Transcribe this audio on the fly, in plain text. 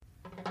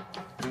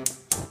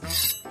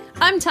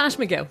I'm Tash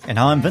McGill. And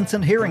I'm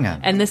Vincent Heringer.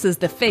 And this is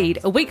The Feed,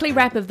 a weekly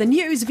wrap of the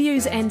news,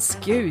 views and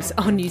skews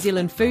on New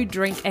Zealand food,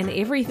 drink and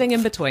everything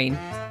in between.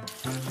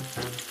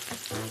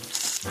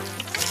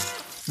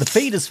 The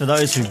Feed is for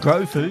those who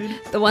grow food,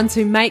 The ones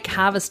who make,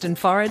 harvest and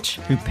forage.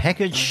 who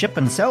package, ship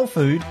and sell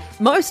food.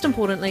 Most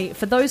importantly,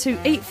 for those who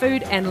eat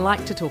food and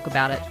like to talk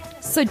about it.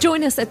 So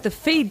join us at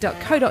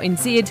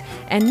thefeed.co.nz.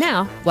 And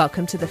now,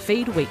 welcome to The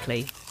Feed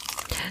Weekly.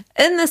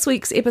 In this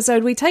week's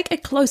episode, we take a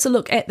closer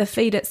look at the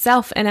feed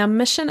itself and our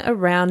mission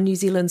around New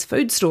Zealand's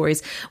food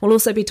stories. We'll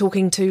also be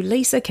talking to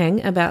Lisa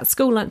King about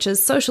school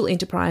lunches, social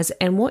enterprise,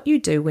 and what you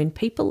do when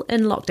people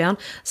in lockdown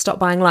stop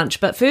buying lunch.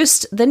 But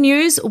first, the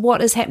news.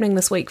 What is happening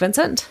this week,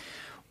 Vincent?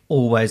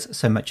 Always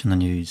so much in the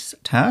news,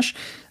 Tash.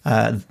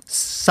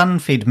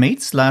 Sunfed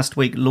Meats last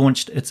week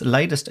launched its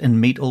latest in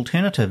meat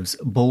alternatives,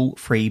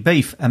 bull-free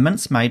beef, a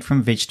mince made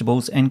from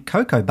vegetables and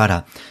cocoa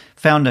butter.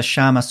 Founder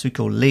Sharma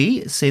Sukul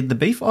Lee said the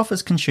beef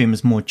offers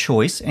consumers more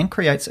choice and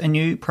creates a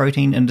new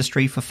protein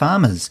industry for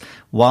farmers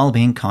while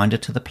being kinder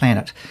to the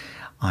planet.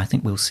 I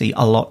think we'll see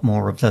a lot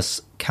more of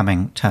this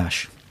coming,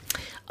 Tash.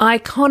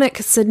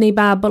 Iconic Sydney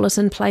bar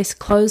Bulletin Place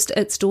closed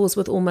its doors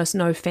with almost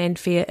no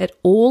fanfare at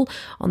all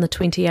on the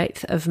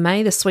 28th of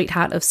May, the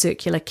sweetheart of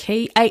Circular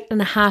Quay,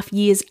 8.5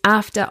 years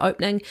after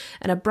opening.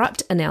 An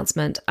abrupt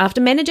announcement after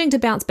managing to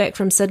bounce back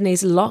from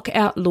Sydney's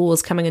lockout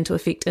laws coming into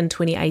effect in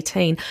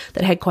 2018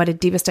 that had quite a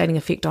devastating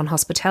effect on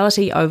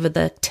hospitality over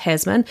the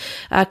Tasman.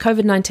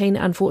 COVID-19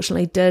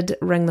 unfortunately did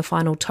ring the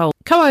final toll.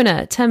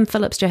 Co-owner Tim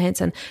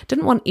Phillips-Johansson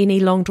didn't want any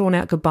long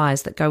drawn-out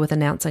goodbyes that go with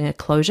announcing a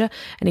closure,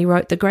 and he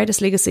wrote, "The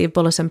greatest legacy of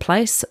Bulletin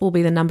Place will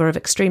be the number of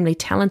extremely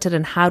talented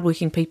and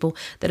hardworking people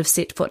that have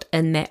set foot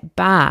in that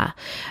bar."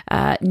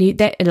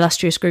 That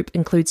illustrious group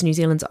includes New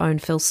Zealand's own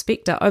Phil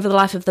Spector. Over the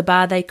life of the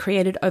bar, they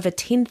created over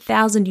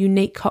 10,000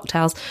 unique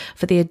cocktails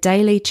for their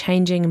daily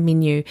changing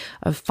menu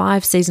of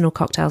 5 seasonal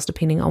cocktails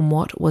depending on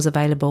what was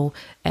available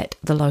at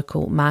the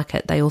local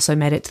market. They also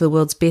made it to the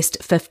world's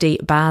best 50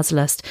 bars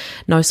list.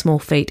 No small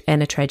feat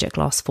and a tragic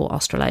loss for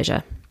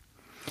Australasia.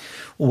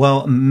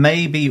 Well,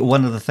 maybe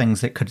one of the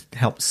things that could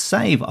help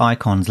save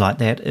icons like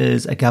that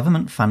is a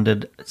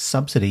government-funded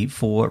subsidy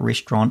for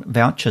restaurant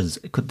vouchers.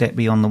 Could that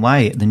be on the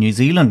way? The New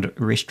Zealand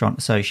Restaurant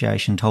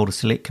Association told a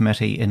select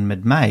committee in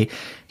mid-May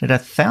that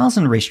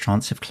 1,000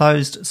 restaurants have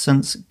closed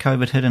since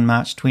COVID hit in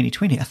March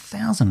 2020.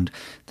 1,000.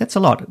 That's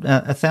a lot.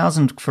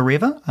 1,000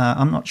 forever?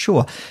 I'm not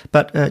sure.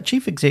 But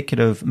Chief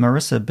Executive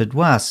Marissa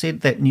Bidois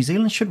said that New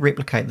Zealand should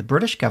replicate the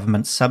British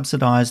government's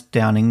subsidised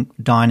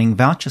dining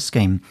voucher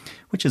scheme,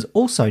 which is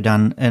also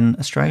done in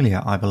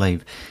Australia, I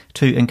believe,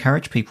 to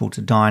encourage people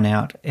to dine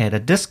out at a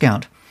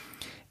discount.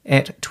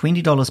 At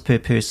 $20 per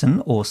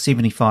person or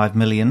 75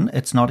 million,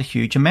 it's not a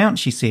huge amount,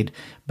 she said,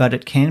 but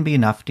it can be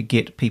enough to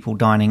get people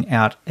dining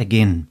out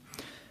again.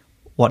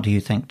 What do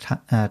you think,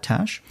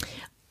 Tash?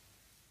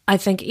 I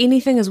think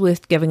anything is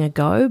worth giving a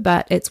go,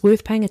 but it's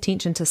worth paying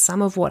attention to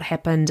some of what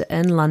happened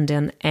in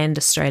London and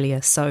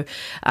Australia. So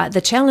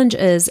the challenge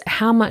is,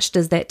 how much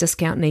does that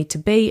discount need to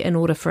be in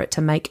order for it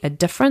to make a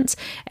difference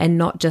and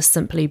not just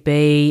simply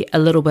be a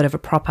little bit of a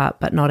prop up,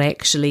 but not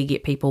actually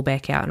get people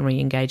back out and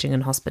re-engaging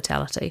in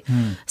hospitality.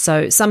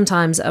 So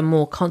sometimes a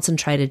more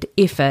concentrated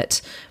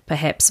effort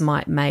perhaps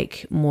might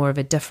make more of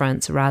a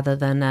difference rather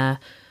than a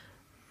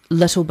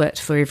little bit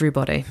for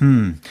everybody.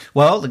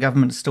 Well, the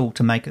government is still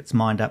to make its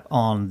mind up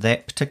on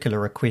that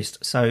particular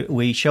request, so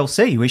we shall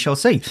see.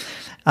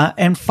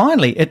 And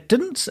finally,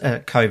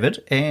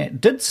 COVID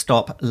did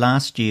stop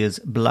last year's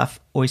Bluff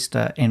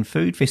Oyster and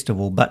Food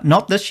Festival, but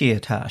not this year,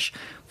 Tash.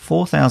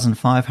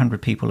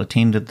 4,500 people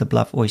attended the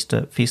Bluff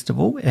Oyster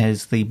Festival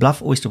as the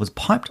Bluff Oyster was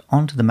piped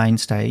onto the main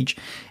stage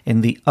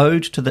and the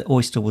Ode to the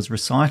Oyster was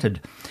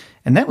recited.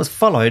 And that was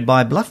followed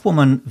by Bluff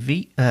woman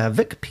Vic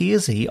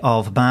Pearcey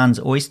of Barnes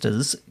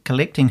Oysters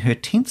collecting her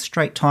 10th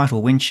straight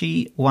title when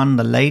she won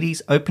the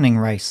ladies' opening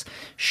race,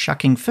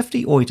 shucking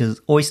 50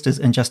 oysters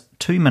in just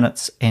 2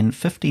 minutes and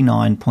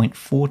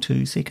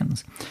 59.42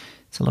 seconds.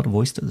 It's a lot of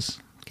oysters.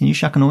 Can you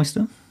shuck an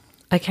oyster?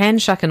 I can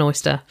shuck an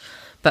oyster,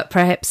 but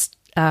perhaps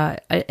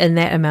in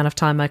that amount of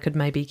time I could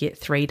maybe get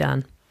 3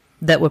 done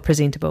that were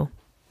presentable.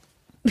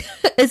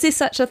 Is there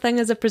such a thing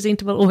as a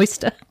presentable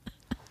oyster?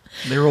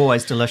 They're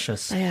always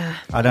delicious. Yeah.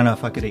 I don't know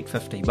if I could eat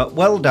 50, but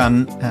well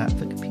done,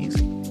 Vic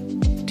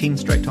Pearcey. 10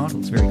 straight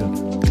titles, very good.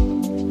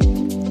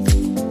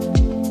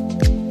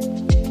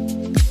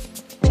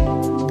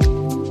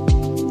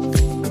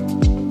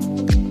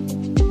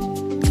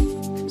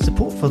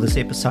 Support for this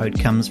episode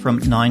comes from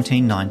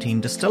 1919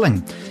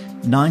 Distilling.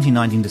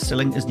 1919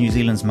 Distilling is New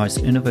Zealand's most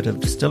innovative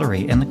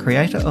distillery and the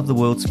creator of the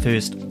world's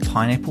first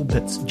Pineapple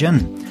Bits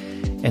gin.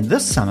 And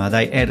this summer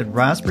they added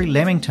Raspberry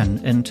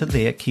Lamington into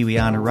their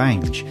Kiwiana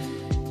range.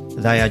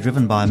 They are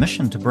driven by a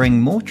mission to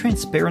bring more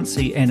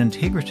transparency and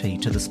integrity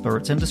to the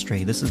spirits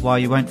industry. This is why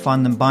you won't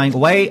find them buying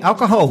away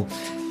alcohol.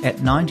 At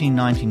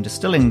 1919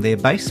 Distilling, their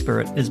base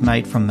spirit is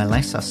made from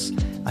molasses,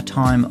 a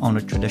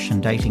time-honoured tradition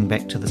dating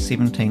back to the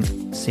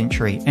 17th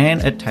century,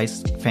 and it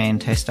tastes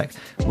fantastic,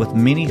 with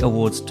many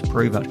awards to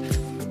prove it.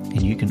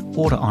 and you can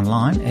order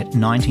online at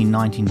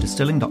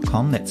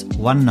 1919distilling.com, that's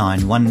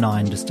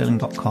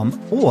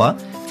 1919distilling.com, or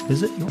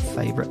visit your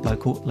favourite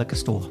local liquor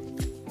store.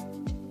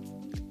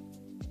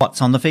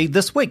 What's on the feed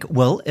this week?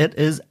 Well, it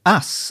is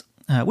us.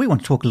 We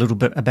want to talk a little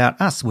bit about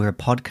us. We're a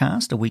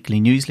podcast, a weekly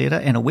newsletter,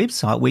 and a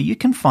website where you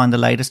can find the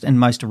latest and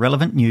most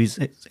relevant news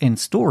and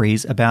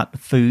stories about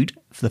food,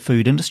 the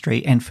food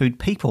industry, and food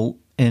people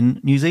in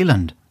New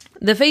Zealand.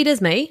 The feed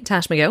is me,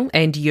 Tash McGill,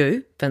 and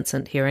you,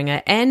 Vincent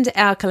Heringer, and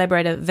our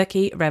collaborator,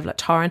 Vicky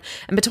Ravlett-Torren.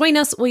 And between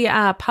us, we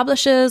are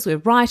publishers, we're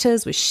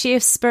writers, we're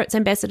chefs, spirits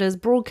ambassadors,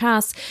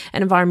 broadcasts,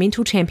 and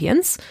environmental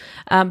champions.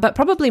 But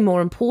probably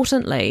more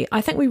importantly,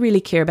 I think we really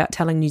care about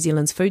telling New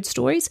Zealand's food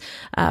stories,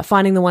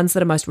 finding the ones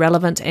that are most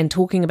relevant and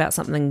talking about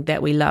something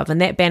that we love.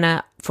 And that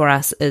banner for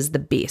us is the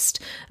best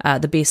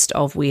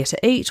of where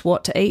to eat,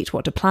 what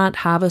to plant,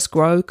 harvest,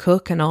 grow,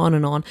 cook, and on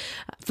and on.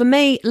 For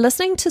me,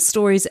 listening to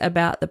stories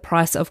about the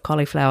price of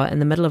cauliflower in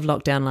the middle of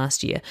lockdown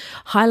last year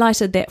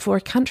highlighted that for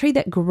a country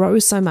that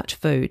grows so much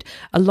food,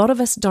 a lot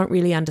of us don't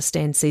really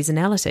understand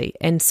seasonality.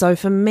 And so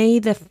for me,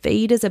 the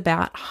feed is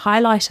about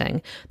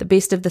highlighting the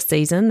best of the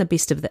season, the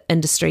best of the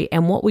industry,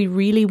 and what we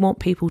really want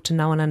people to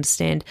know and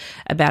understand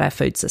about our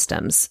food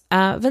systems.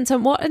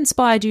 Vincent, what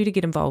inspired you to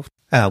get involved?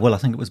 Well, I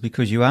think it was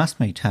because you asked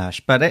me,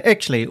 Tash. But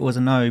actually, it was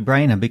a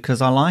no-brainer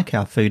because I like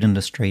our food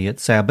industry.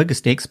 It's our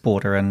biggest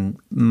exporter and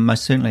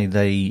most certainly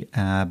the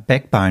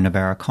backbone of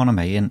our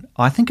economy. And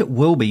I think it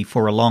will be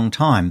for a long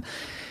time.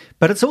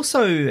 But it's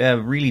also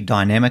a really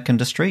dynamic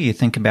industry. You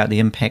think about the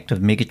impact of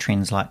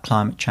megatrends like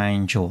climate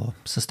change or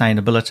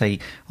sustainability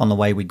on the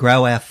way we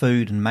grow our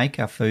food and make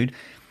our food,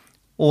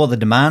 or the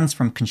demands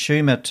from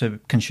consumers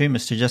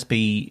to just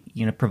be,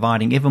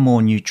 providing ever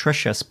more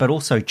nutritious but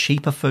also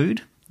cheaper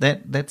food.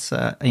 That's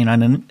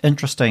an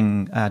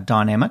interesting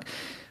dynamic.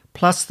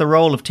 Plus the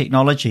role of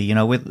technology,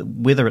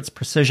 whether it's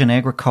precision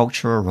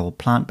agriculture or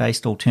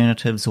plant-based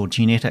alternatives or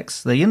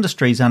genetics, the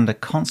industry's under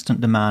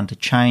constant demand to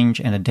change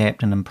and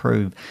adapt and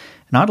improve.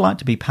 And I'd like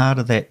to be part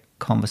of that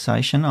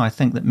conversation. I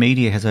think that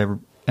media has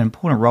an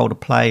important role to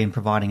play in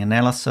providing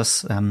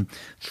analysis,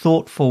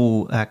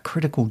 thoughtful,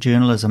 critical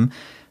journalism,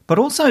 but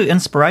also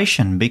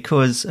inspiration,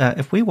 because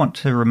if we want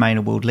to remain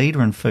a world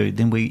leader in food,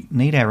 then we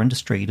need our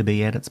industry to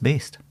be at its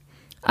best.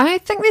 I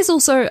think there's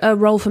also a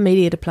role for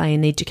media to play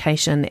in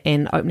education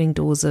and opening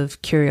doors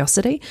of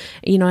curiosity,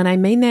 and I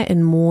mean that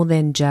in more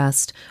than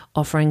just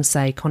offering,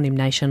 say,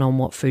 condemnation on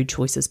what food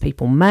choices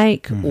people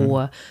make,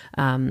 or,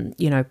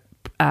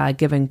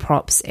 giving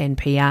props and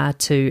PR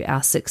to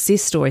our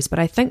success stories. But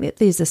I think that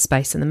there's a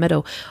space in the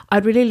middle.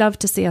 I'd really love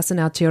to see us in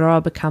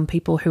Aotearoa become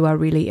people who are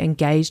really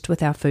engaged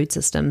with our food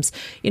systems.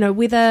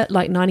 Whether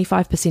like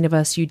 95% of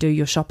us, you do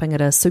your shopping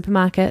at a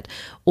supermarket,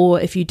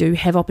 or if you do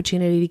have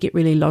opportunity to get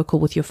really local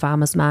with your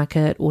farmer's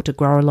market or to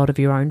grow a lot of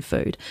your own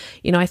food.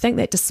 I think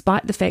that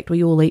despite the fact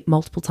we all eat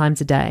multiple times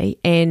a day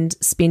and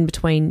spend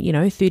between,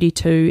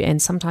 32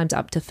 and sometimes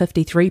up to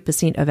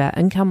 53% of our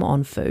income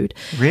on food.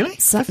 Really?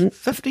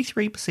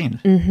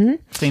 53%?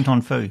 Spent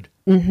on food.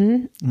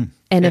 And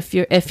if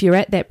you're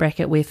at that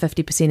bracket where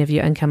 50% of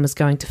your income is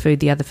going to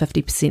food, the other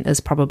 50% is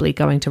probably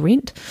going to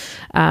rent.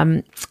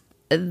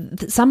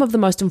 Some of the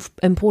most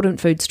important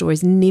food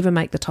stories never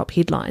make the top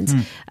headlines.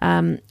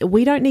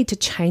 We don't need to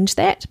change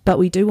that, but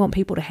we do want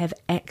people to have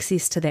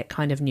access to that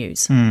kind of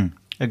news.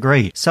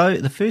 Agree. So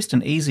the first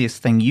and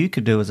easiest thing you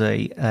could do as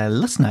a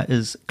listener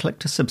is click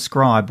to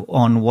subscribe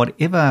on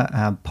whatever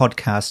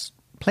podcast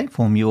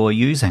platform you're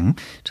using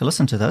to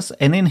listen to this,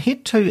 and then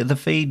head to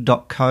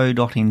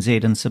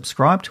thefeed.co.nz and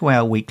subscribe to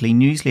our weekly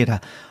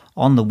newsletter.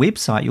 On the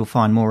website, you'll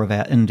find more of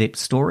our in-depth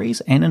stories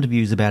and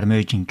interviews about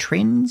emerging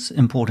trends,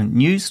 important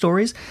news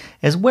stories,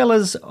 as well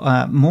as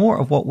more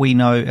of what we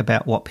know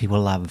about what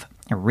people love,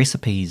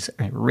 recipes,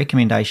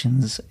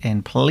 recommendations,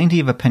 and plenty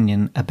of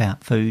opinion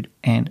about food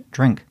and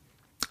drink.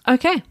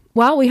 Okay,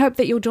 well, we hope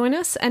that you'll join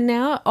us, and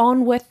now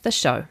on with the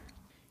show.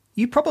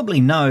 You probably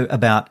know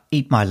about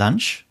Eat My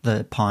Lunch,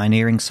 the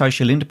pioneering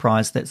social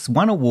enterprise that's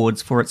won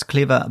awards for its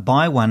clever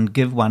buy one,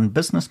 give one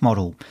business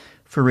model.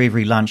 For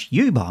every lunch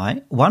you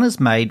buy, one is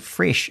made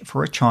fresh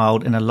for a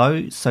child in a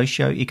low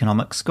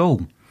socio-economic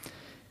school.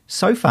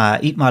 So far,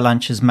 Eat My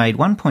Lunch has made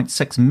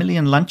 1.6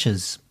 million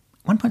lunches.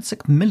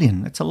 1.6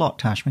 million, that's a lot,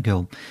 Tash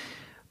McGill.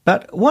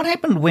 But what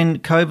happened when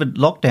COVID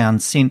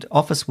lockdown sent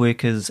office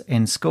workers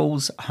and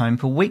schools home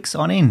for weeks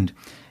on end?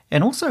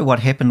 And also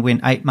what happened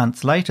when 8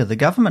 months later the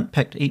government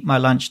picked Eat My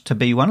Lunch to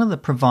be one of the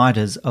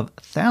providers of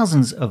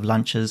thousands of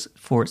lunches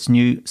for its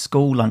new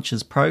school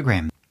lunches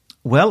program.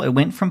 Well, it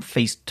went from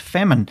feast to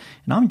famine,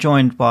 and I'm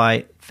joined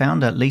by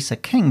founder Lisa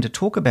King to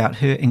talk about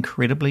her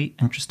incredibly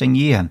interesting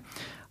year.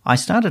 I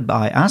started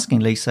by asking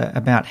Lisa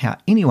about how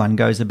anyone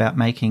goes about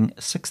making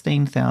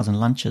 16,000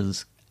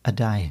 lunches a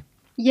day.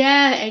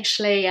 Yeah,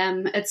 actually,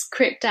 it's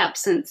crept up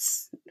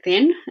since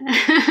then.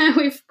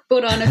 We've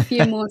put on a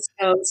few more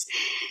skills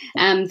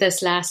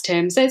this last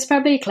term. So it's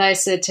probably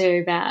closer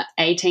to about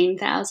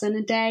 18,000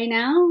 a day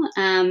now.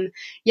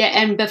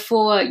 And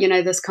before,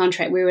 this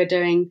contract, we were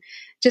doing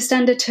just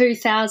under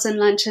 2,000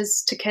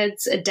 lunches to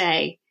kids a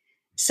day.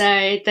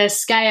 So the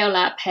scale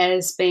up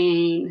has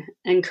been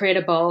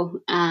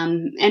incredible,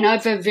 and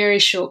over a very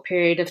short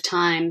period of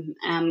time.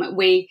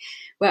 We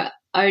were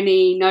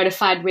only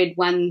notified we'd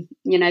won,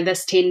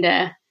 this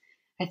tender,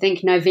 I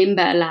think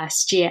November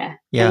last year.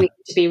 Yeah. And we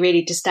need to be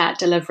ready to start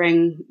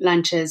delivering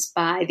lunches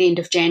by the end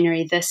of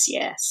January this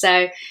year.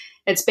 So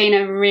it's been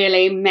a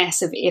really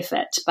massive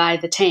effort by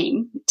the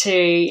team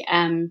to,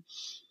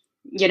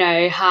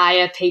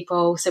 hire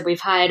people. So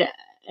we've hired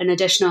an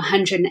additional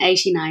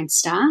 189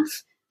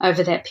 staff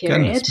over that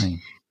period.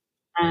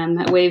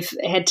 We've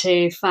had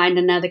to find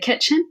another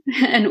kitchen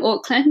in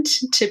Auckland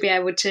to be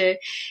able to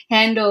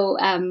handle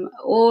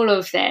all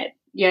of that,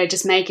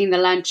 just making the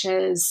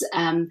lunches,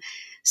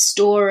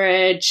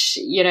 storage,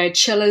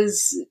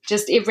 chillers,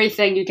 just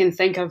everything you can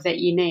think of that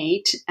you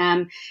need,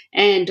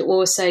 and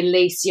also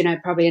lease,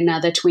 probably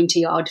another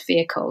 20 odd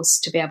vehicles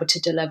to be able to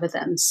deliver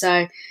them.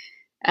 So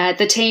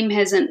the team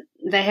haven't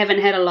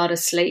had a lot of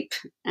sleep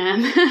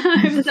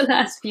over the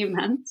last few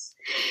months.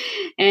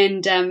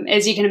 And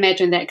as you can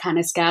imagine, that kind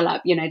of scale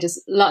up,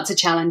 just lots of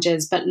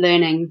challenges, but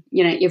learning,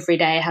 every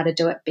day how to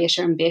do it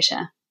better and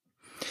better.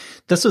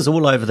 This is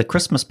all over the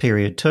Christmas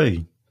period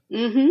too.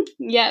 Mm-hmm.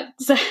 Yeah.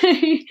 So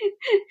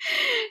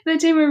the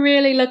team are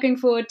really looking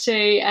forward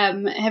to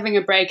having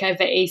a break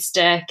over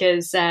Easter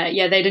because,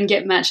 they didn't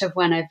get much of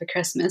one over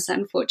Christmas,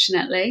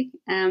 unfortunately.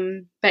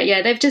 But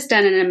yeah, they've just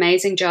done an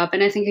amazing job.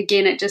 And I think,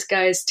 again, it just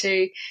goes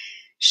to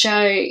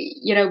show,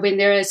 when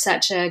there is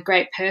such a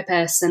great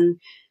purpose and,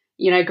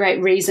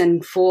 great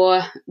reason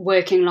for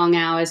working long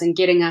hours and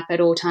getting up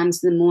at all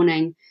times in the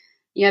morning,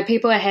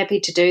 people are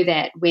happy to do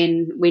that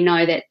when we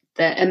know that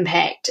the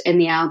impact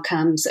and the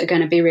outcomes are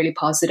going to be really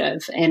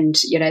positive. And,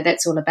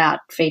 that's all about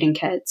feeding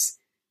kids.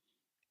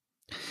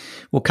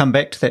 We'll come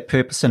back to that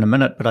purpose in a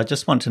minute, but I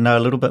just want to know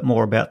a little bit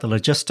more about the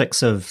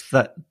logistics of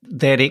that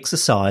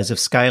exercise of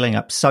scaling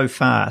up so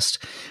fast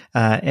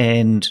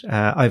and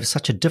over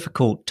such a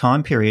difficult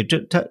time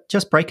period.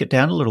 Just break it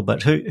down a little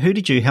bit. Who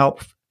did you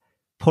help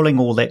pulling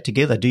all that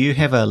together? Do you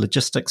have a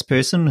logistics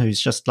person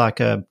who's just like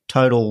a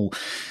total,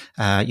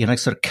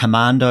 sort of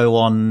commando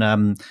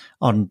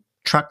on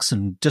trucks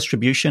and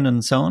distribution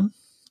and so on?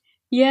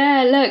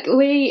 Yeah, look,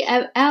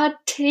 our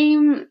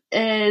team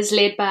is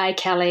led by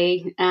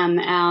Kelly,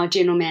 our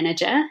general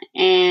manager,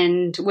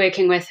 and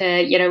working with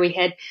her,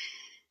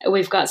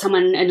 we've got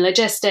someone in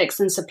logistics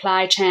and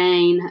supply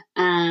chain,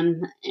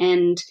 the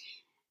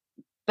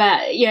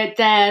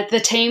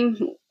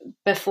team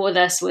before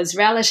this was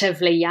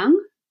relatively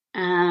young,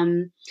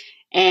 and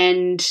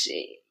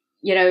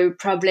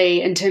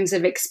probably in terms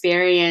of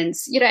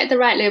experience, at the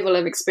right level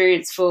of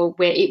experience for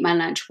where Eat My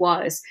Lunch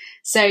was.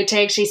 So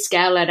to actually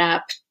scale it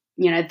up,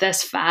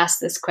 this fast,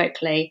 this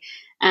quickly,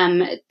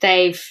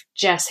 they've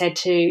just had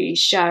to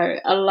show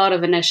a lot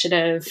of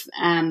initiative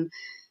and,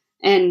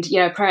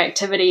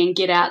 proactivity and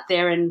get out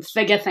there and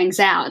figure things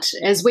out,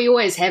 as we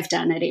always have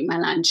done at Eat My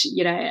Lunch,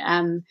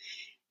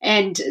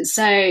 and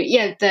so,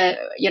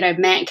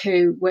 Mac,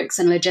 who works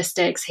in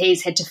logistics,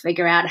 he's had to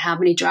figure out how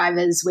many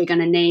drivers we're going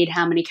to need,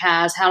 how many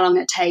cars, how long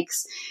it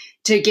takes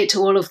to get to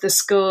all of the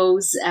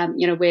schools.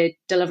 We're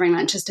delivering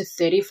lunches to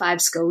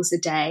 35 schools a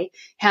day.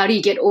 How do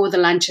you get all the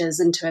lunches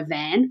into a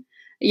van?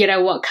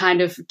 What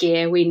kind of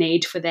gear we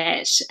need for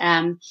that.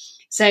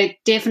 So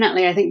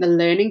definitely, I think the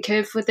learning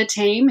curve for the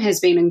team has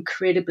been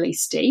incredibly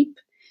steep.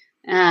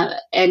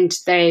 And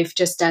they've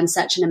just done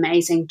such an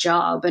amazing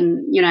job.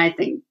 And, I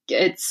think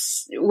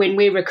it's when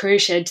we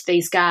recruited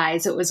these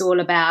guys, it was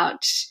all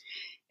about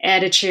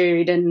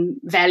attitude and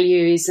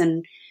values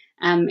and,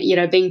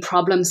 being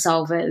problem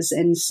solvers.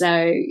 And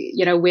so,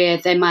 where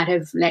they might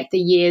have lacked the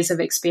years of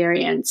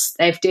experience,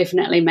 they've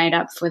definitely made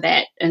up for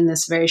that in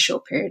this very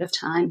short period of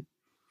time.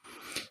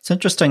 It's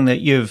interesting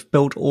that you've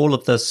built all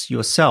of this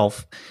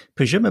yourself.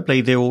 Presumably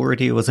there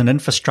already was an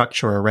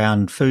infrastructure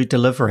around food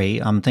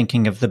delivery. I'm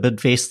thinking of the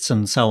Bidvests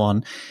and so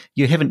on.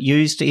 You haven't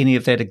used any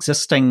of that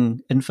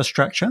existing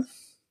infrastructure?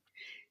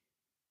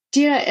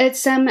 Yeah,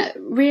 it's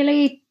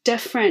really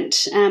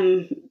different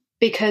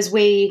because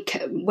we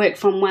work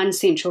from one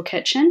central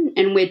kitchen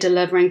and we're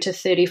delivering to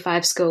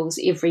 35 schools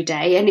every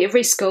day, and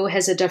every school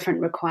has a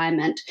different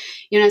requirement.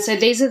 So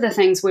these are the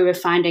things we were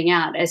finding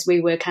out as we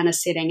were kind of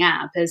setting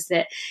up, is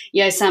that,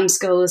 some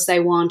schools,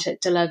 they want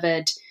it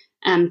delivered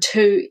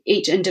to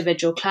each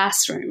individual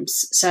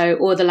classrooms. So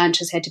all the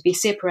lunches had to be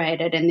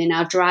separated, and then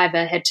our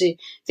driver had to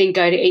then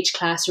go to each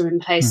classroom and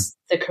place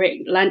the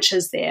correct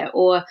lunches there.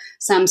 Or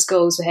some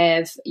schools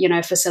have,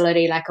 a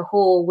facility like a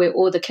hall where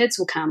all the kids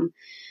will come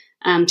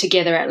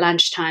together at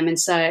lunchtime. And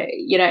so,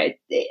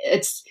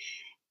 it's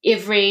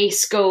every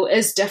school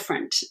is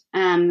different.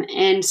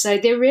 And so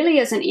there really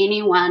isn't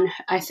anyone,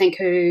 I think,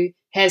 who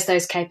has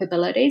those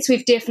capabilities.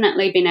 We've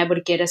definitely been able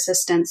to get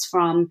assistance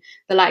from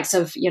the likes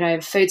of,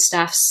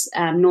 Foodstuffs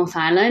North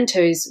Island,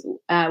 who's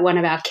one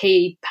of our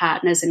key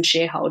partners and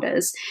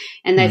shareholders.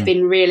 And they've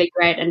been really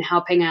great in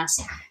helping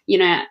us,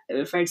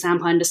 for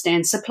example,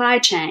 understand supply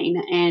chain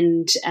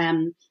and,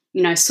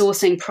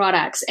 sourcing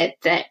products at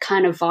that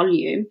kind of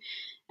volume.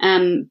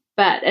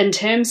 But in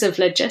terms of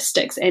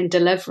logistics and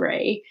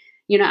delivery,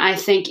 I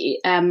think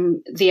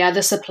the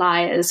other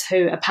suppliers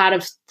who are part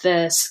of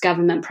this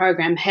government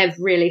program have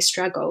really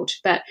struggled.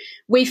 But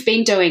we've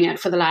been doing it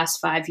for the last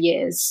 5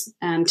 years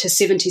to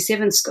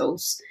 77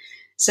 schools.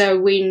 So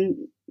we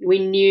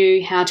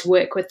knew how to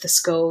work with the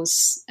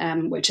schools,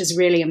 which is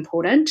really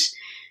important.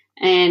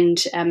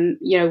 And,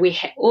 we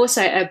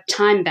also are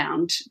time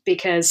bound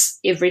because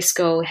every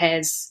school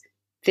has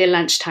their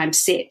lunchtime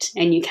set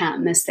and you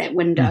can't miss that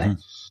window.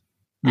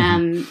 Mm-hmm.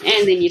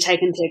 And then you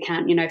take into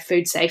account,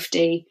 food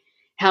safety,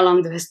 how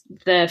long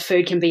the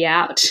food can be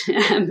out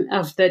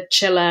of the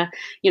chiller,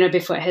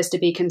 before it has to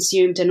be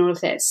consumed and all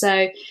of that.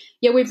 So,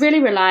 we've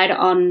really relied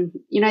on,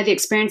 the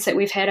experience that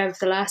we've had over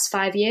the last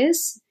 5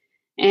 years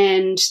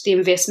and the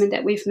investment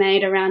that we've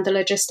made around the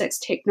logistics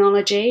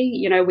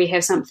technology. We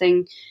have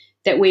something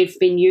that we've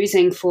been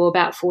using for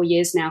about 4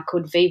 years now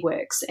called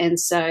VWorks. And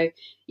so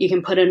you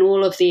can put in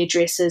all of the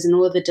addresses and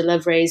all of the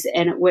deliveries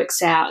and it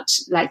works out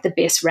like the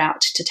best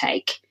route to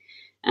take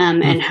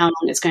and how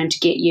long it's going to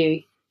get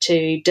you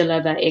to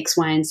deliver X,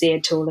 Y, and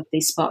Z to all of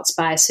these spots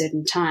by a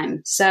certain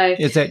time. So,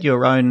 is that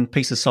your own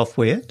piece of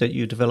software that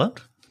you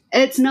developed?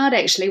 It's not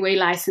actually. We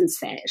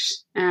licensed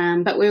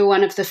that, but we were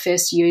one of the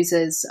first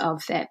users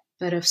of that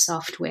bit of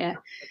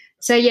software.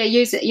 So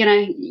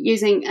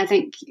using I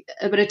think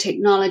a bit of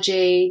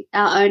technology,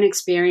 our own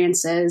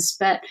experiences,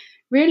 but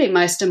really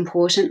most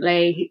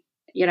importantly,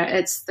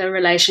 it's the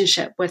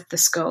relationship with the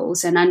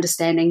schools and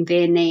understanding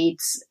their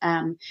needs,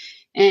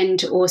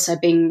 and also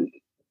being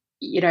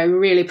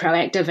really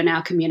proactive in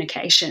our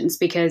communications,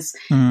 because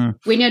when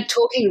you're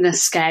talking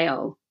this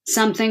scale,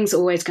 something's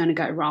always going to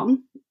go wrong.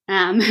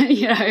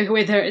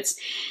 Whether it's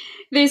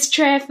there's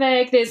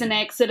traffic, there's an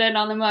accident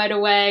on the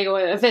motorway, or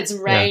if it's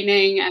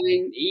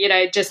raining,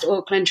 just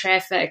Auckland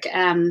traffic,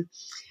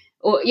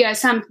 or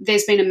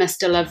there's been a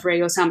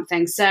misdelivery or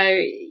something.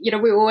 So,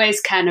 we're always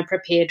kind of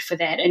prepared for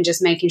that and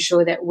just making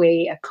sure that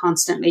we are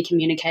constantly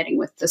communicating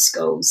with the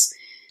schools.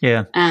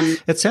 Yeah.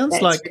 It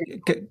sounds like,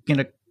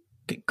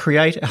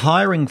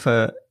 hiring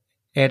for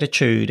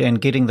attitude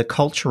and getting the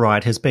culture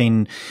right has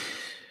been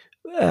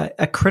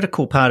a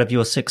critical part of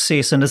your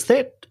success. And does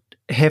that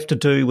have to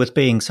do with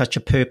being such a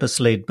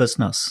purpose-led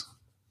business?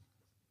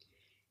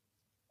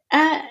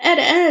 It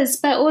is,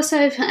 but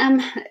also,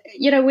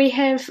 we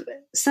have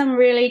some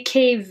really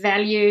key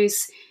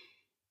values.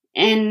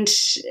 And,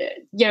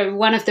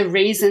 one of the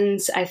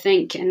reasons I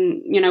think,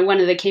 and, one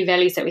of the key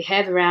values that we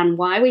have around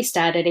why we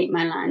started Eat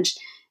My Lunch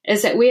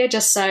is that we are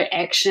just so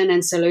action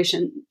and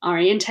solution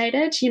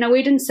orientated.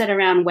 We didn't sit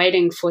around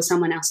waiting for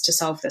someone else to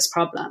solve this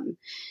problem.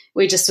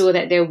 We just saw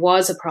that there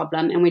was a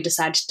problem and we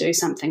decided to do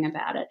something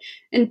about it.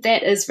 And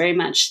that is very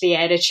much the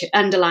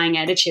underlying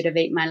attitude of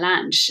Eat My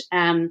Lunch.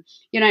 In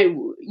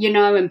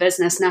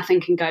business, nothing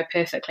can go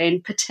perfectly.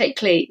 And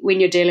particularly when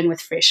you're dealing with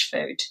fresh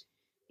food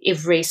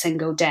every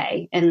single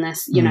day in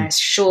this,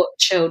 short,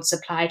 chilled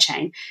supply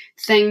chain,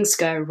 things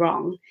go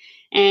wrong.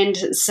 And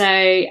so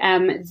being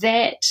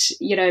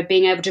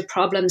able to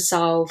problem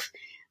solve,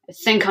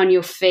 think on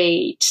your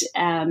feet,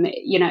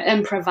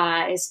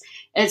 improvise,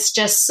 it's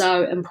just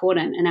so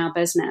important in our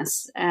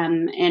business.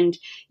 And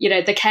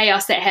the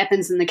chaos that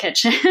happens in the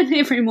kitchen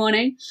every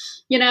morning,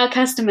 our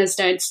customers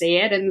don't see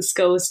it and the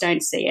schools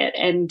don't see it.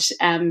 And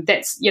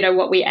that's,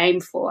 what we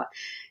aim for.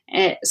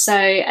 So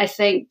I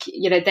think,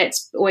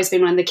 that's always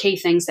been one of the key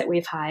things that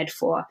we've hired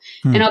for.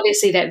 And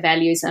obviously that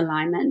values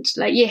alignment.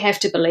 Like, you have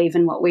to believe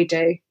in what we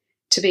do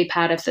to be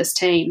part of this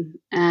team.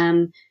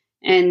 And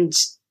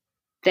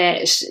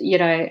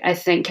that, I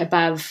think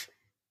above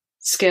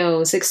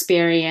skills,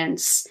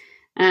 experience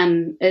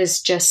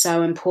is just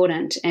so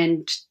important.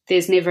 And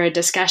there's never a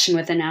discussion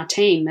within our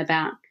team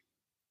about,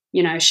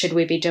 should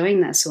we be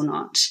doing this or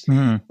not?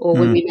 Or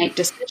when we make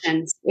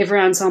decisions,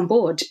 everyone's on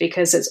board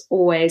because it's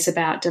always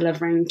about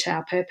delivering to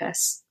our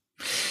purpose.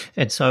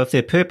 And so if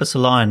they're purpose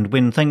aligned,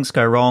 when things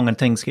go wrong and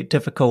things get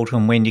difficult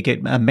and when you get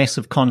a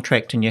massive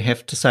contract and you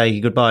have to say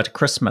goodbye to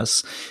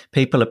Christmas,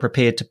 people are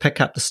prepared to pick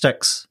up the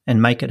sticks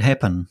and make it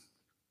happen.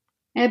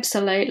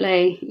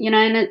 Absolutely.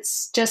 And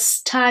it's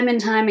just time and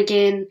time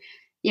again,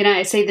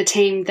 I see the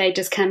team, they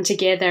just come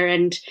together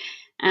and,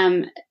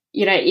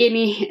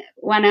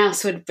 anyone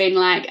else would have been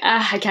like,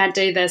 I can't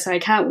do this, or I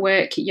can't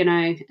work,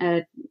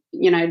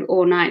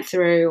 all night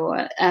through,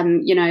 or,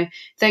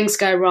 things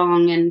go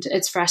wrong and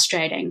it's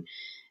frustrating.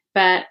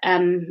 But,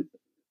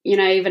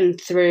 even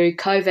through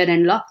COVID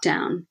and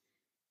lockdown,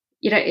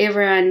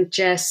 everyone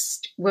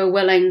just were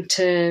willing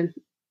to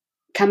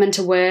come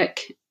into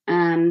work,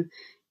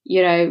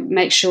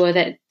 make sure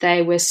that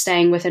they were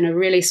staying within a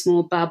really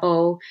small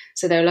bubble.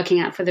 So they were looking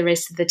out for the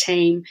rest of the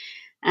team,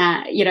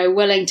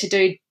 willing to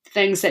do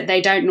things that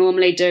they don't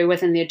normally do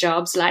within their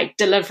jobs, like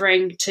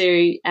delivering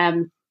to,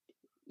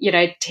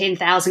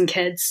 10,000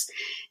 kids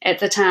at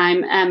the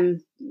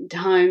time,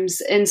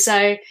 homes. And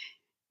so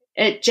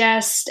it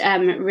just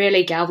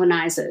really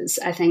galvanizes,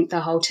 I think,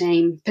 the whole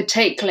team,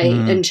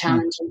 particularly in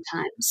challenging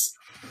times.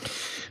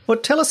 Well,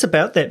 tell us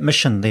about that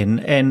mission then,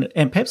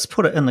 and perhaps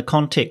put it in the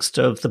context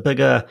of the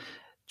bigger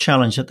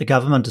challenge that the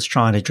government is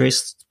trying to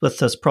address with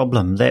this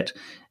problem, that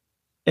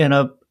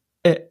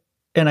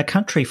in a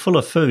country full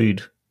of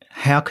food,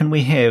 how can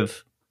we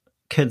have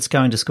kids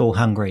going to school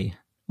hungry?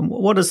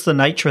 What is the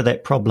nature of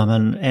that problem,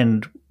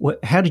 and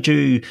how did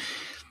you,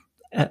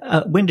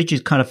 when did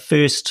you kind of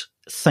first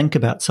think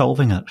about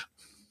solving it?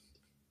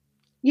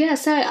 Yeah,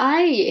 so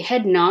I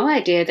had no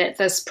idea that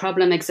this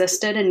problem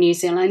existed in New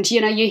Zealand.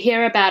 You know, you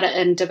hear about it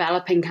in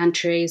developing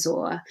countries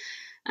or,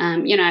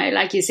 you know,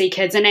 like you see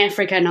kids in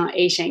Africa not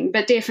eating,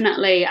 but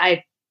definitely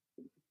I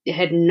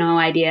had no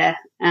idea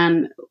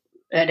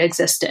it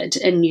existed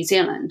in New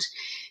Zealand.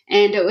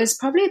 And it was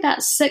probably about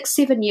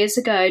 6-7 years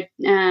ago,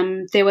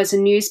 there was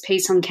a news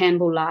piece on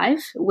Campbell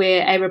Live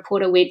where a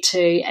reporter went to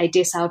a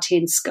Decile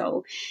 10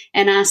 school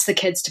and asked the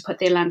kids to put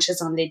their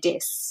lunches on their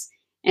desks.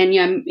 And,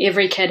 you know,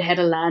 every kid had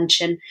a lunch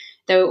and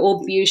they were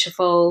all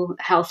beautiful,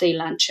 healthy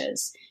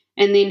lunches.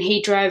 And then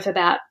he drove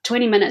about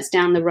 20 minutes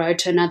down the road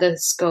to another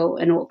school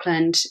in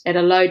Auckland at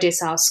a low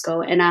decile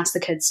school and asked the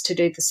kids to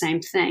do the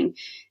same thing.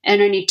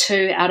 And only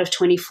 2 out of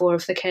 24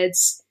 of the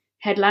kids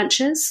had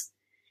lunches.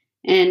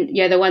 And,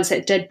 yeah, the ones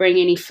that did bring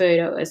any food,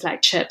 it was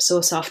like chips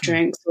or soft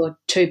drinks or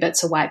 2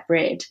 bits of white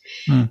bread.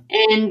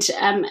 And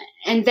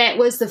that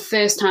was the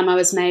first time I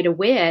was made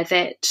aware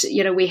that,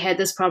 you know, we had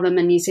this problem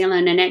in New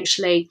Zealand. And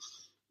actually,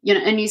 you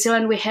know, in New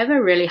Zealand, we have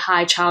a really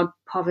high child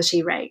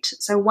poverty rate.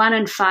 So 1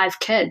 in 5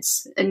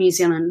 kids in New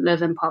Zealand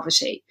live in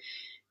poverty.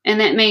 And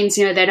that means,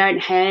 you know, they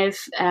don't have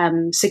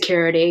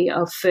security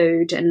of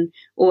food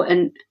or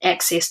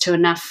access to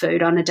enough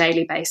food on a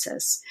daily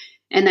basis.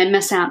 And they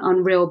miss out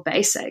on real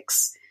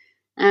basics.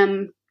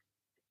 And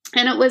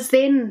it was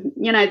then,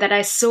 you know, that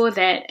I saw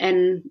that,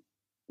 and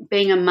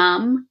being a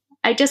mum,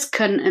 I just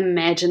couldn't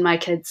imagine my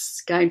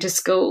kids going to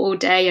school all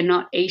day and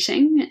not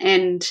eating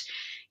and,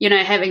 you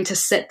know, having to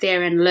sit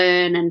there and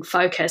learn and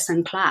focus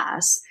in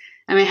class.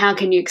 I mean, how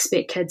can you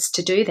expect kids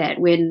to do that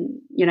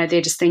when, you know,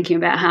 they're just thinking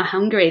about how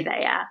hungry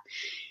they are?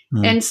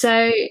 And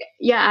so,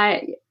 yeah,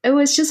 it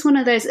was just one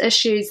of those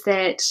issues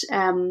that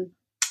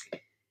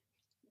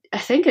I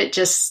think it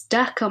just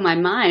stuck on my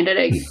mind, and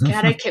it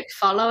kind of kept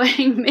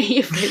following me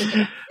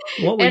everywhere.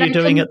 What were you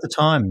doing at the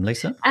time,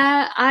 Lisa?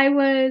 I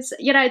was,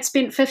 you know, I'd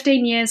spent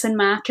 15 years in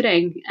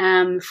marketing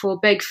for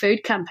big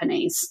food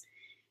companies.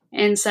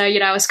 And so, you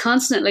know, I was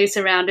constantly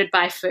surrounded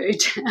by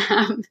food.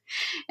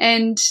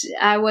 And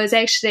I was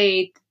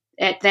actually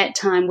at that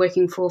time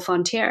working for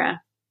Fonterra.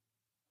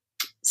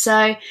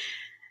 So,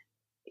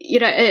 you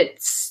know,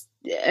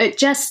 it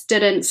just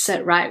didn't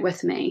sit right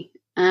with me.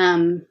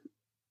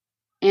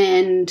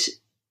 And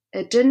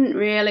it didn't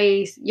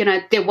really, you know,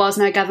 there was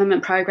no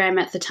government program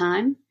at the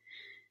time.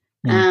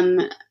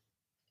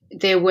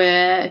 There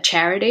were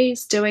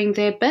charities doing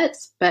their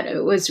bits, but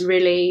it was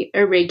really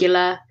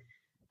irregular.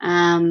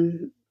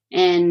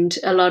 And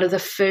a lot of the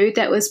food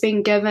that was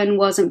being given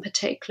wasn't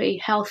particularly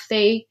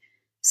healthy.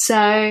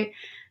 So,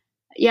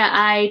 yeah,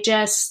 I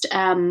just,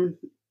 you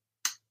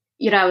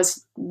know, I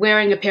was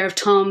wearing a pair of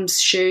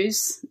Tom's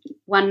shoes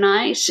one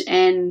night,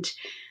 and,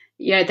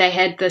 you know, they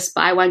had this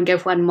buy one,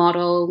 give one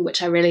model,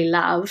 which I really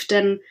loved.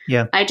 And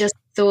I just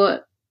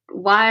thought,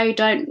 why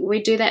don't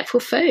we do that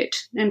for food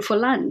and for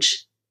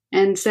lunch?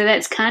 And so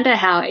that's kind of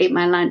how Eat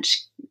My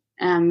Lunch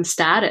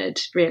started,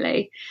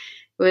 really.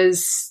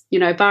 Was, you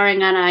know,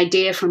 borrowing an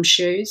idea from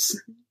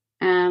shoes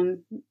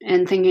and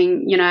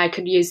thinking, you know, I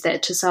could use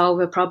that to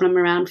solve a problem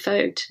around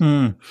food.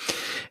 And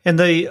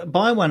the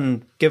buy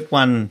one, give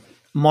one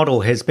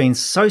model has been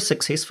so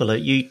successful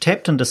that you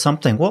tapped into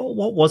something.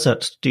 What was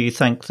it, do you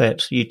think,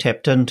 that you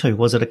tapped into?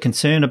 Was it a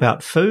concern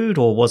about food,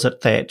 or was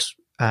it that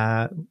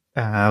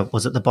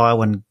was it the buy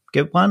one,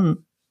 give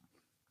one?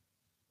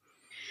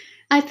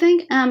 I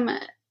think,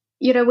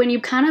 you know, when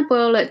you kind of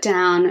boil it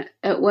down,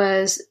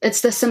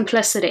 it's the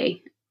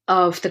simplicity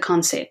of the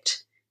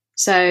concept.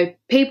 So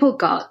people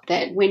got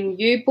that when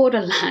you bought a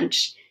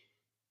lunch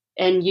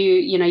and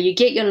you know, you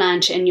get your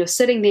lunch and you're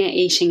sitting there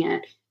eating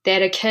it,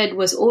 that a kid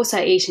was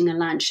also eating a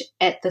lunch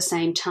at the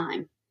same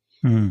time.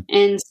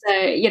 And so,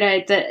 you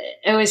know,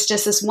 it was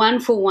just this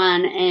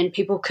 1-for-1, and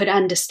people could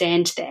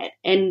understand that.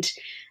 And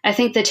I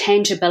think the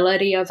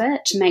tangibility of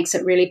it makes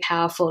it really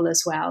powerful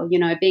as well. You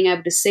know, being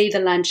able to see the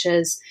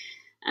lunches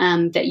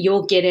that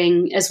you're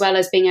getting, as well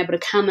as being able to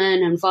come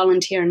in and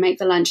volunteer and make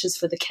the lunches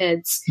for the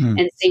kids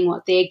and seeing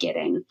what they're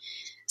getting.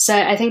 So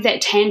I think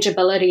that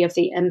tangibility of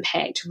the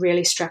impact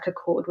really struck a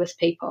chord with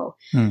people.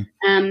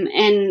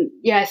 And,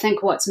 yeah, I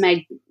think what's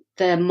made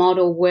the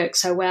model work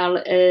so well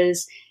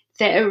is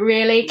that it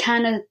really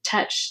kind of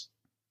touched,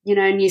 you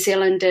know, New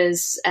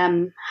Zealanders'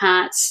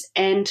 hearts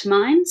and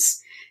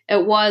minds.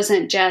 It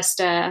wasn't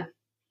just a,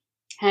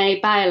 hey,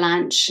 buy a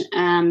lunch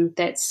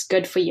that's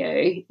good for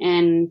you,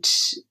 and,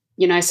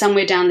 you know,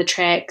 somewhere down the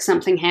track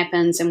something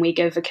happens and we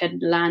give a kid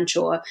lunch,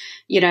 or,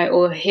 you know,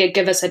 or here,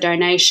 give us a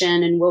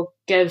donation and we'll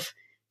give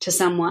to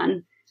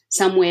someone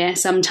somewhere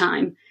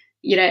sometime.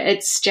 You know,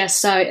 it's just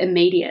so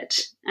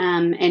immediate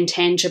and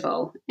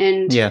tangible.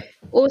 And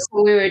also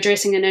we were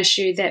addressing an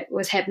issue that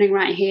was happening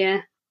right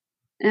here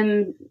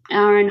in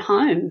our own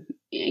home,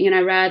 you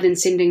know, rather than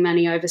sending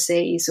money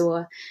overseas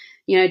or,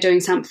 you know,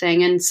 doing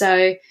something. And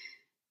so,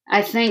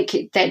 I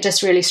think that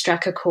just really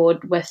struck a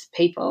chord with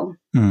people.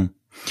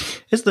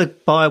 Is the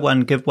buy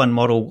one, give one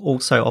model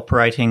also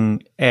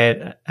operating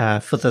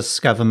for this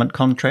government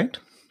contract?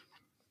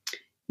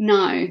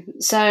 No.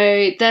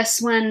 So this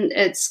one,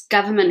 it's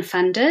government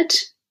funded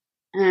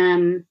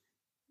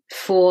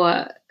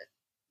for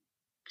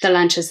the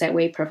lunches that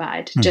we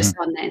provide, just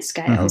on that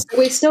scale. So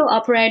we're still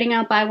operating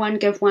our buy one,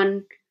 give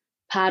one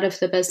part of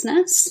the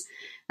business,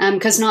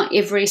 because not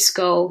every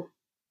school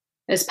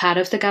is part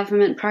of the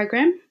government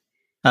program.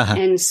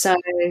 And so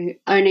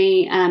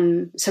only,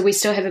 so we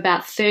still have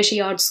about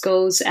 30 odd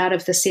schools out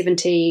of the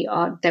 70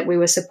 odd that we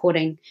were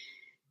supporting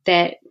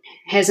that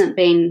hasn't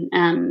been,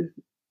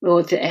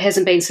 or that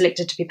hasn't been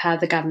selected to be part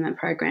of the government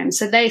program.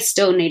 So they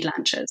still need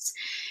lunches.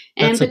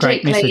 And that's a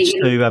great message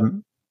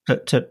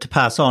to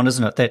pass on,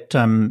 isn't it?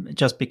 That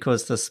just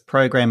because this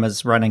program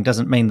is running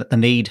doesn't mean that the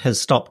need has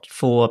stopped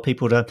for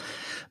people to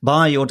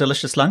buy your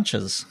delicious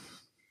lunches.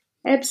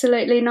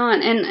 Absolutely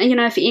not. And,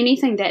 if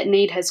anything, that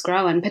need has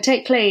grown,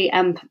 particularly,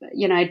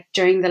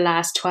 during the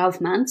last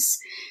 12 months,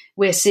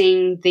 we're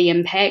seeing the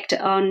impact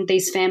on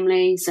these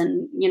families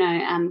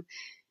and,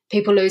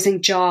 people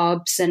losing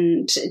jobs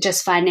and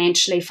just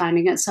financially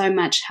finding it so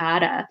much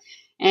harder.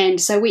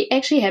 And so we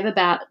actually have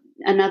about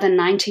another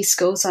 90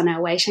 schools on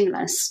our waiting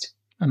list.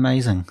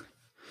 Amazing.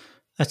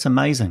 That's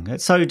amazing.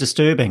 It's so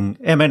disturbing.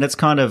 I mean, it's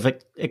kind of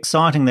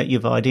exciting that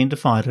you've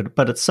identified it,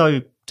 but it's so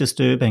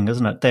disturbing,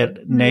 isn't it,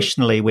 that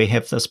nationally we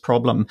have this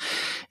problem.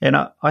 And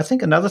I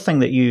think another thing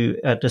that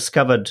you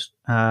discovered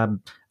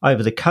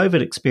over the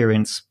COVID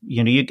experience,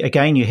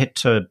 you had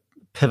to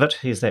pivot,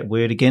 here's that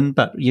word again,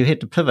 but you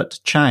had to pivot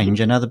to change,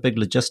 another big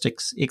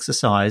logistics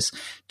exercise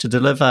to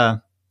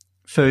deliver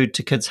food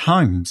to kids'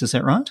 homes. Is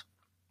that right?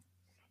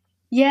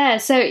 Yeah.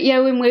 So,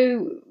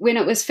 when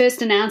it was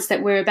first announced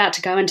that we're about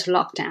to go into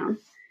lockdown,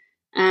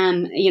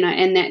 and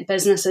that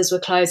businesses were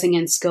closing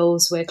and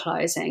schools were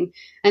closing.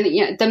 And,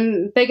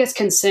 the biggest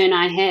concern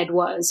I had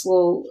was,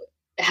 well,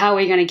 how are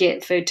we going to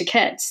get food to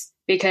kids?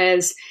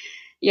 Because,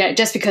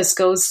 just because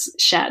schools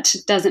shut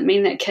doesn't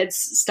mean that kids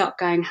stop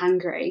going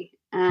hungry.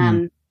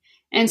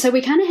 And so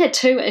we kind of had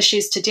two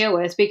issues to deal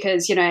with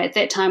because, at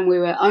that time we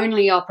were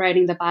only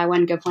operating the buy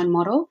one, give one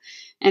model.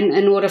 And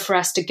in order for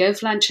us to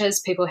give lunches,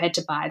 people had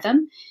to buy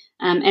them.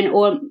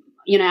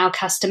 Our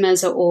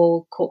customers are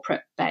all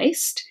corporate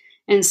based.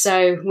 And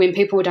so when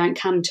people don't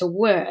come to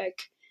work,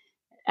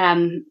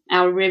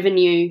 our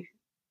revenue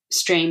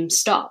stream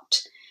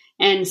stopped.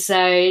 And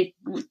so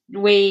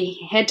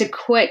we had to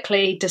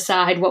quickly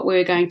decide what we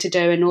were going to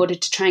do in order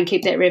to try and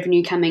keep that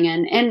revenue coming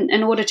in and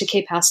in order to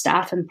keep our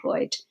staff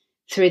employed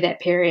through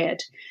that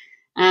period.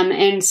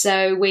 And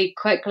so we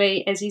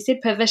quickly, as you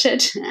said,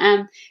 pivoted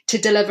to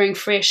delivering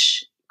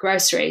fresh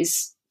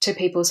groceries to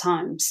people's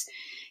homes.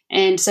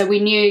 And so we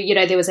knew,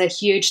 there was a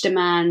huge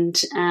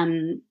demand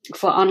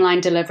for online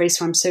deliveries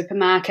from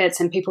supermarkets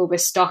and people were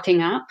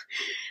stocking up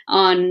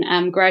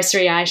on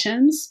grocery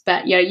items,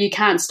 but, you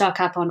can't stock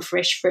up on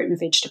fresh fruit and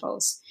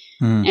vegetables.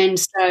 And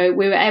so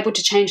we were able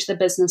to change the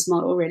business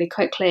model really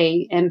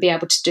quickly and be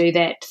able to do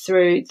that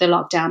through the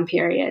lockdown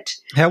period.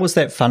 How was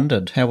that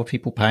funded? How were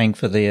people paying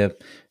for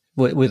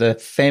were the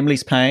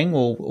families paying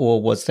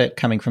or was that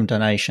coming from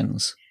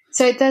donations?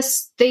 So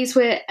these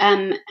were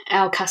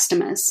our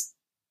customers.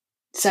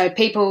 So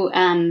people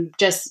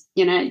just,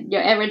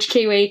 your average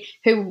Kiwi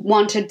who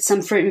wanted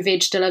some fruit and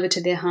veg delivered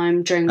to their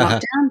home during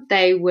lockdown,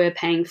 they were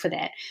paying for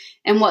that.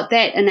 And what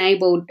that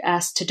enabled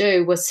us to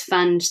do was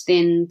fund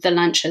then the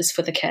lunches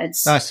for the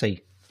kids. I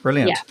see.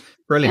 Brilliant. Yeah.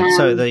 Brilliant.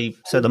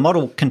 So the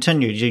model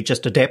continued. You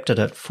just adapted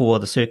it for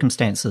the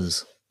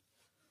circumstances.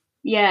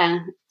 Yeah.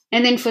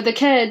 And then for the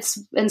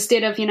kids,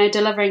 instead of,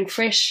 delivering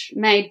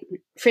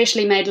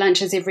freshly made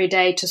lunches every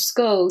day to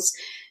schools,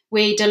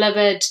 we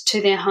delivered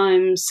to their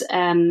homes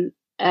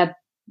a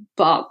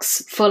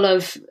box full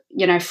of,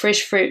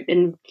 fresh fruit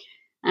and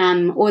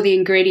all the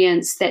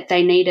ingredients that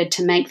they needed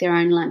to make their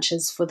own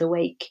lunches for the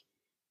week.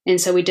 And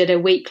so we did a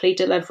weekly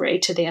delivery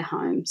to their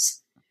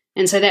homes.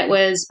 And so that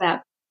was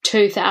about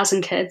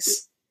 2,000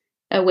 kids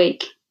a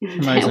week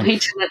that we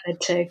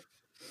delivered to.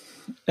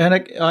 And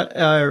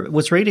I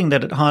was reading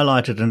that it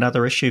highlighted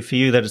another issue for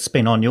you that it's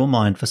been on your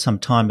mind for some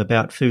time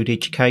about food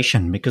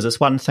education, because it's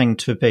one thing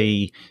to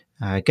be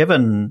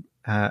given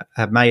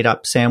a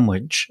made-up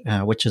sandwich,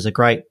 which is a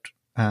great,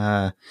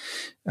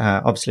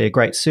 obviously a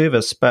great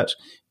service, but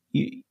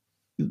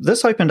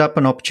this opened up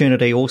an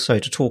opportunity also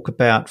to talk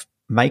about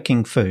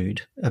making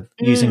food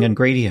using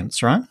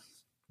ingredients, right?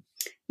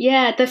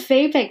 Yeah, the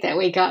feedback that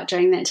we got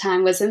during that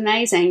time was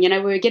amazing. We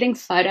were getting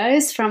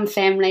photos from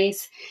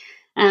families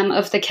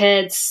of the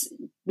kids,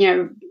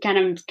 kind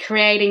of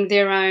creating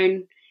their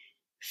own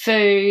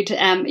food.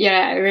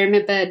 I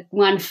remember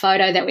one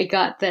photo that we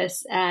got.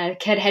 This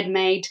kid had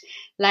made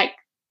like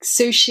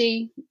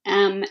sushi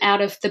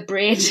out of the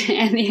bread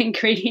and the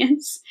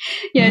ingredients.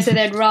 So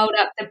they'd rolled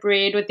up the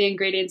bread with the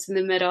ingredients in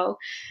the middle.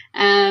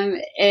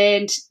 And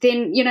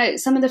then,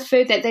 some of the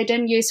food that they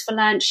didn't use for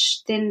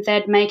lunch, then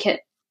they'd make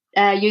it,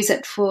 use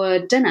it for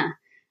dinner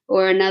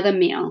or another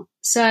meal.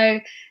 So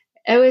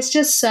it was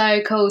just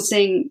so cool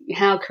seeing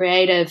how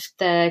creative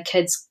the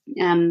kids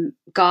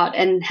got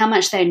and how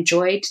much they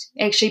enjoyed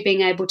actually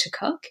being able to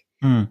cook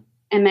and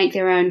make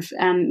their own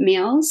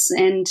meals.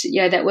 And,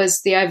 that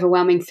was the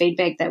overwhelming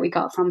feedback that we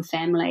got from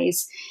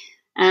families.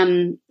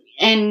 And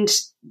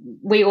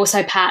we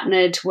also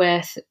partnered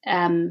with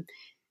the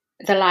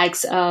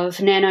likes of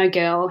Nano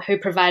Girl, who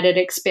provided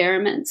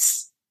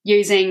experiments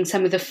using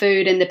some of the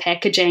food and the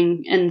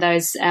packaging in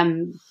those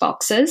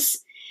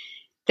boxes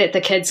that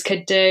the kids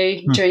could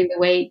do during the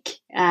week.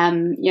 We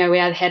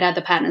had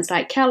other partners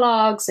like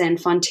Kellogg's and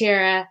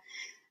Fonterra.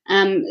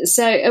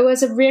 So it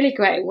was a really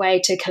great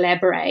way to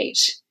collaborate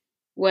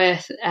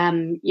with,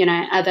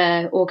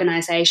 other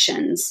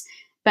organizations,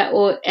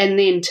 and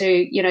then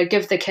to,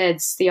 give the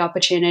kids the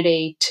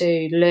opportunity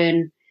to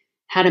learn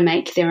how to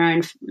make their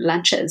own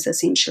lunches,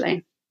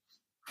 essentially.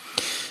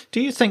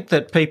 Do you think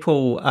that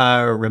people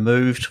are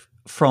removed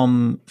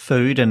from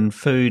food and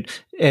food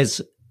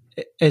as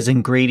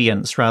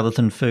ingredients rather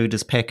than food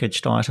as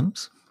packaged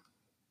items?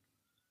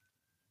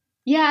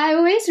 Yeah, I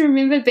always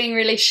remember being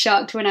really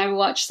shocked when I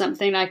watched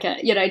something like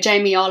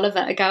Jamie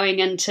Oliver going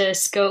into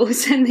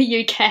schools in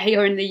the UK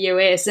or in the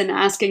US and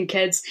asking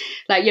kids,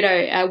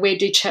 where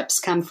do chips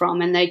come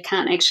from? And they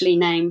can't actually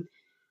name,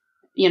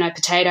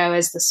 potato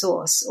as the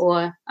source,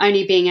 or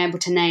only being able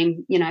to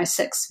name,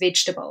 6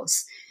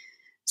 vegetables.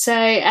 So,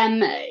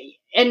 I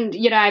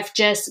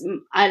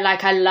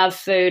love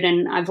food,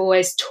 and I've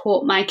always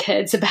taught my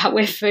kids about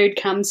where food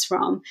comes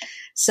from.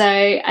 So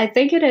I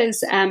think it is,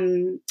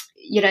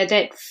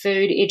 that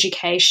food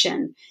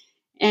education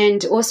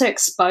and also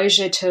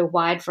exposure to a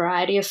wide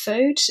variety of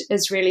food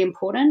is really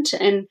important.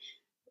 And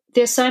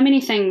there's so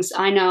many things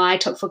I know I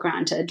took for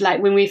granted.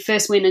 Like when we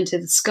first went into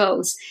the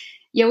schools,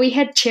 we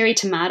had cherry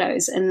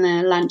tomatoes in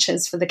the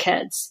lunches for the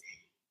kids.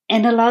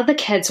 And a lot of the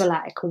kids were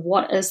like,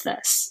 what is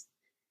this?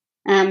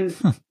 They'd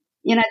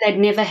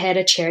never had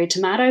a cherry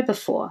tomato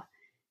before.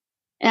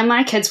 And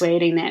my kids were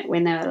eating that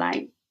when they were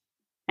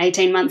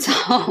 18 months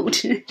old.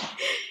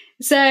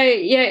 So,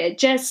 it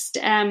just,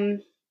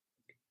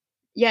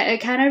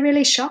 it kind of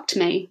really shocked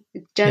me,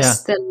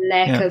 the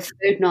lack of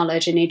food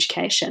knowledge and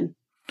education.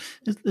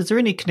 Is there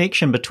any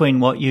connection between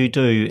what you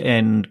do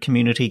and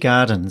community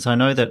gardens? I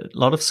know that a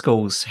lot of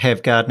schools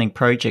have gardening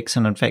projects,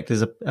 and in fact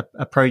there's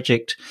a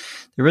project,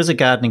 there is a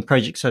gardening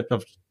project, so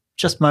I've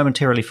just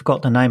momentarily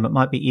forgot the name, it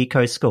might be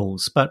Eco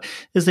Schools, but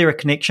is there a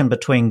connection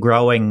between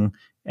growing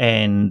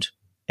and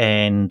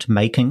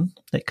making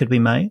that could be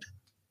made?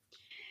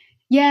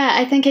 Yeah,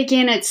 I think,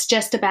 again, it's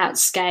just about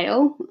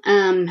scale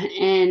and,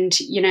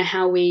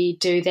 how we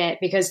do that,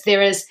 because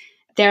there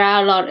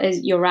are a lot,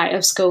 you're right,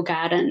 of school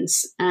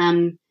gardens.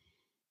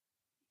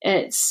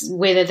 It's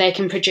whether they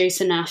can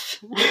produce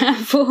enough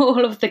for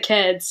all of the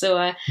kids,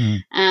 or,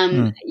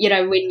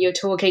 when you're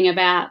talking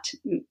about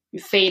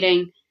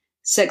feeding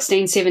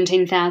 16,000,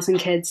 17,000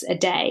 kids a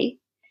day,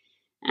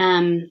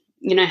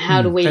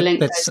 how do we link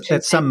those two?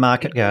 That's some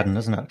market garden,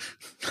 isn't it?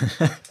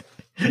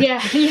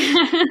 Yeah.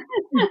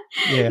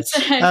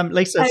 So,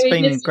 Lisa, it's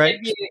been great.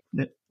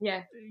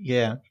 Yeah.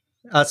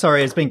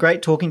 Sorry, it's been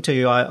great talking to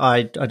you.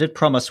 I did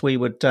promise we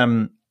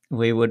wouldn't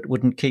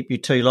keep you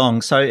too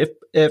long. So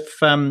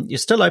if you're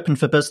still open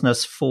for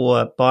business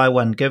for Buy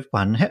One Give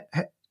One,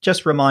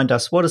 just remind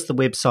us, what is the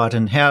website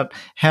and how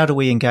do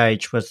we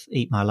engage with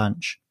Eat My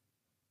Lunch?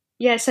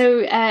 Yeah,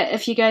 so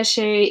if you go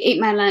to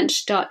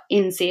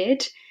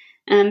eatmylunch.nz.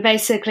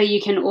 Basically, you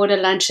can order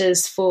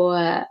lunches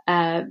for,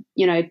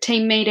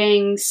 team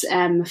meetings,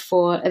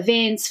 for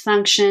events,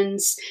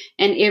 functions,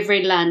 and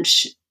every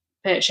lunch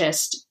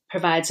purchased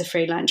provides a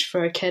free lunch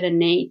for a kid in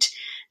need.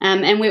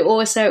 And we're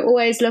also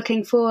always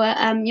looking for,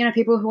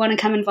 people who want to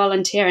come and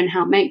volunteer and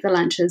help make the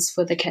lunches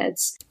for the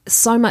kids.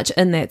 So much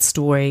in that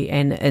story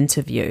and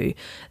interview.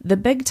 The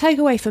big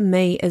takeaway for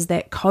me is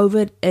that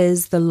COVID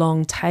is the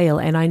long tail,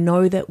 and I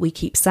know that we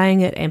keep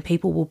saying it and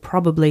people will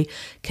probably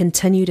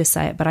continue to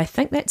say it, but I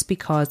think that's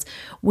because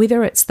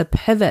whether it's the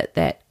pivot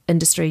that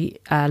industry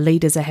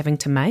leaders are having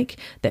to make,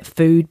 that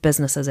food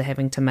businesses are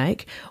having to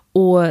make,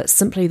 or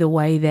simply the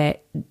way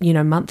that,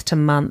 month to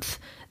month,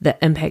 the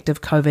impact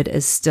of COVID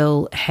is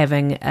still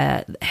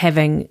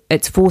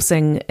it's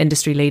forcing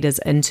industry leaders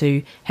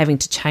into having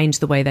to change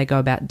the way they go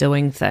about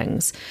doing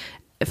things.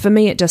 For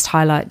me, it just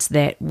highlights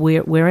that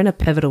we're in a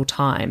pivotal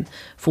time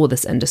for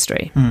this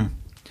industry. Kind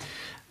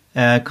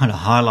of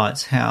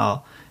highlights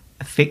how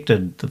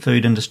affected the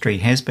food industry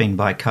has been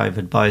by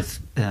COVID, both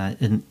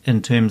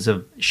in terms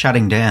of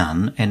shutting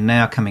down and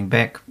now coming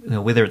back,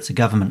 whether it's a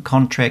government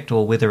contract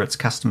or whether it's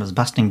customers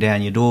busting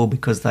down your door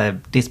because they're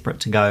desperate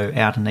to go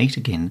out and eat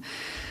again.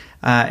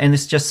 And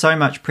there's just so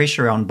much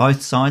pressure on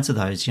both sides of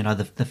those,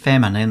 the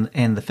famine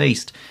and the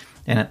feast.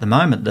 And at the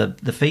moment,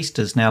 the feast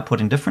is now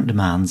putting different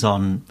demands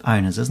on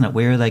owners, isn't it?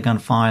 Where are they going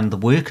to find the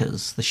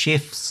workers, the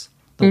chefs,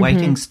 the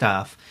waiting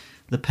staff,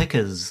 the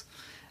pickers?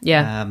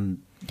 Yeah.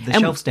 The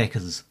shelf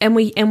stackers. And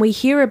we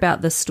hear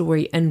about this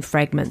story in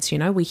fragments,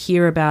 we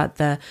hear about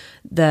the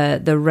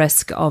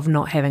risk of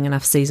not having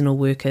enough seasonal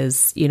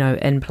workers,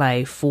 in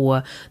play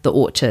for the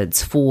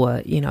orchards,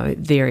 for,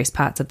 various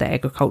parts of the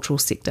agricultural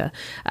sector.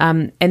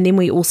 And then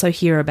we also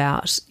hear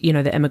about,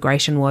 the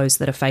immigration woes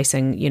that are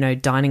facing,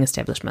 dining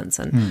establishments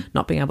and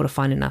not being able to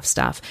find enough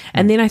staff.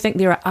 And then I think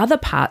there are other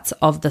parts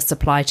of the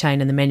supply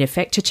chain and the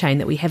manufacture chain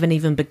that we haven't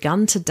even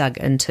begun to dug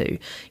into,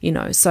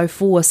 So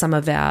for some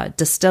of our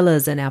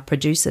distillers and our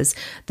producers,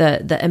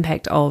 the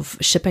impact of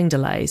shipping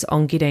delays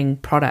on getting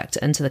product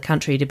into the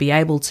country to be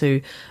able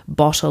to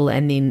bottle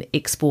and then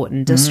export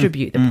and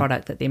distribute the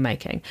product that they're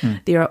making.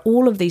 There are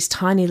all of these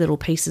tiny little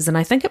pieces, and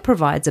I think it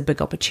provides a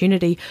big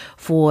opportunity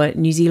for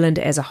New Zealand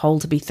as a whole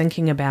to be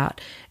thinking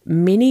about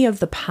many of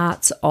the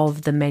parts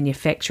of the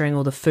manufacturing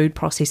or the food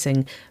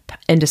processing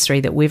industry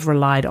that we've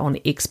relied on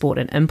export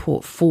and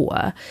import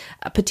for,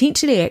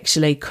 potentially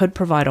actually could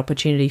provide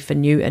opportunity for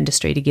new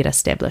industry to get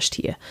established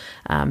here.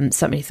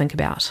 Something to think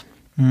about.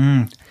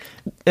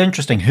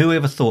 Interesting.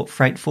 Whoever thought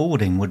freight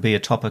forwarding would be a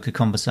topic of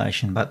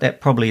conversation, but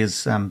that probably is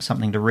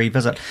something to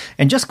revisit.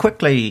 And just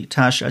quickly,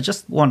 Tash, I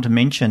just want to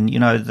mention,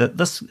 that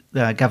this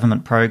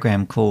government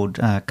program called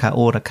Ka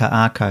Ora Ka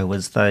Ako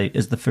is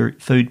the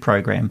food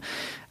program.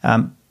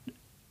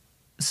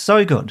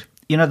 So good.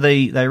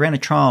 They ran a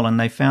trial and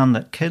they found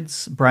that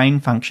kids' brain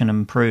function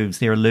improves,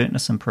 their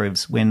alertness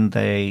improves when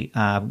they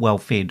are well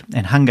fed,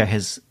 and hunger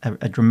has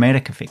a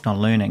dramatic effect on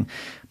learning.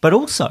 But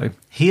also,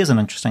 here's an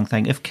interesting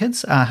thing, if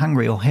kids are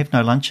hungry or have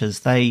no lunches,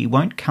 they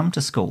won't come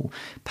to school,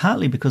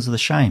 partly because of the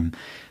shame.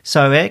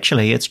 So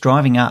actually, it's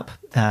driving up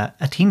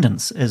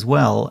attendance as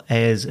well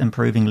as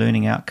improving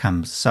learning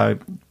outcomes. So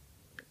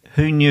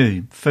who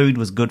knew food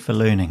was good for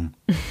learning?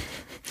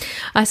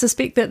 I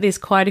suspect that there's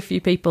quite a few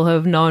people who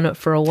have known it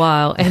for a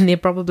while, and they're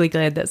probably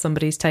glad that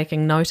somebody's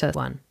taking note of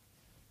one.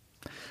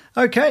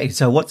 Okay,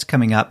 so what's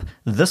coming up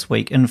this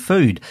week in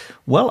food?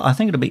 Well, I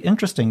think it'll be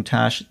interesting,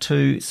 Tash,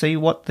 to see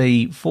what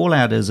the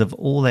fallout is of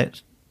all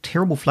that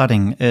terrible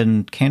flooding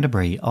in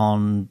Canterbury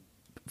on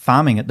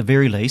farming at the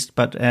very least,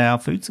 but our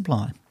food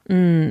supply.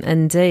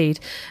 Indeed.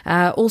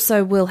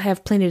 Also, we'll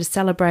have plenty to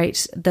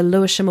celebrate the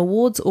Lewisham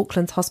Awards,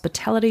 Auckland's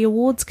Hospitality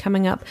Awards,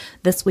 coming up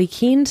this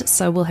weekend.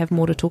 So we'll have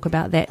more to talk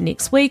about that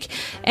next week.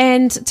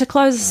 And to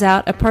close us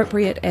out,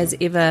 appropriate as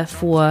ever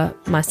for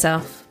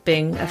myself,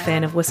 being a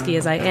fan of whiskey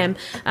as I am,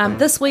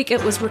 this week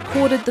it was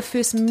recorded the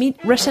first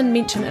written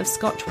mention of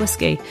Scotch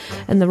whisky.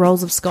 In the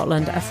Rolls of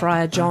Scotland, a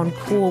Friar John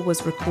Core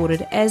was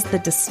recorded as the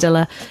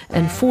distiller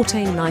in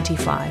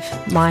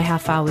 1495. My, how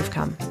far we've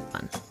come.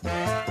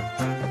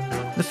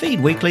 The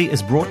Feed Weekly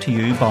is brought to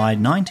you by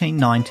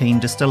 1919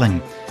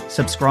 Distilling.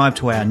 Subscribe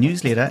to our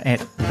newsletter at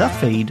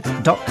thefeed.co.nz.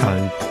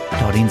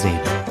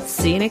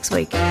 See you next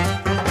week.